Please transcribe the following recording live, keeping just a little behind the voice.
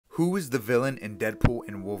Who is the villain in Deadpool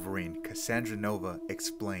and Wolverine? Cassandra Nova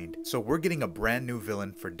explained. So we're getting a brand new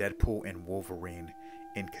villain for Deadpool and Wolverine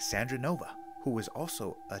in Cassandra Nova, who is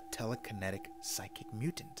also a telekinetic psychic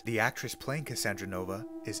mutant. The actress playing Cassandra Nova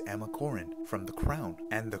is Emma Corrin from The Crown.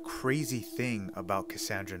 And the crazy thing about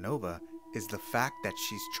Cassandra Nova is the fact that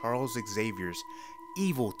she's Charles Xavier's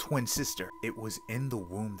evil twin sister. It was in the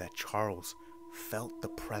womb that Charles felt the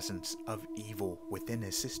presence of evil within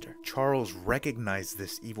his sister. Charles recognized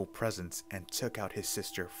this evil presence and took out his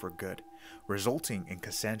sister for good, resulting in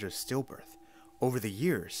Cassandra's stillbirth. Over the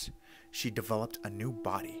years, she developed a new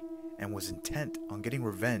body and was intent on getting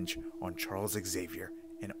revenge on Charles Xavier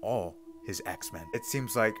and all his X-Men. It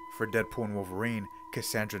seems like for Deadpool and Wolverine,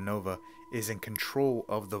 Cassandra Nova is in control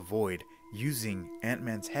of the Void, using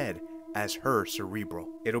Ant-Man's head as her cerebral.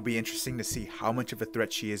 It'll be interesting to see how much of a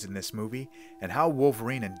threat she is in this movie, and how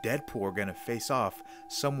Wolverine and Deadpool are gonna face off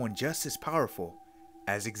someone just as powerful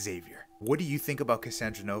as Xavier. What do you think about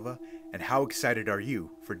Cassandra Nova, and how excited are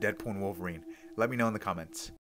you for Deadpool and Wolverine? Let me know in the comments.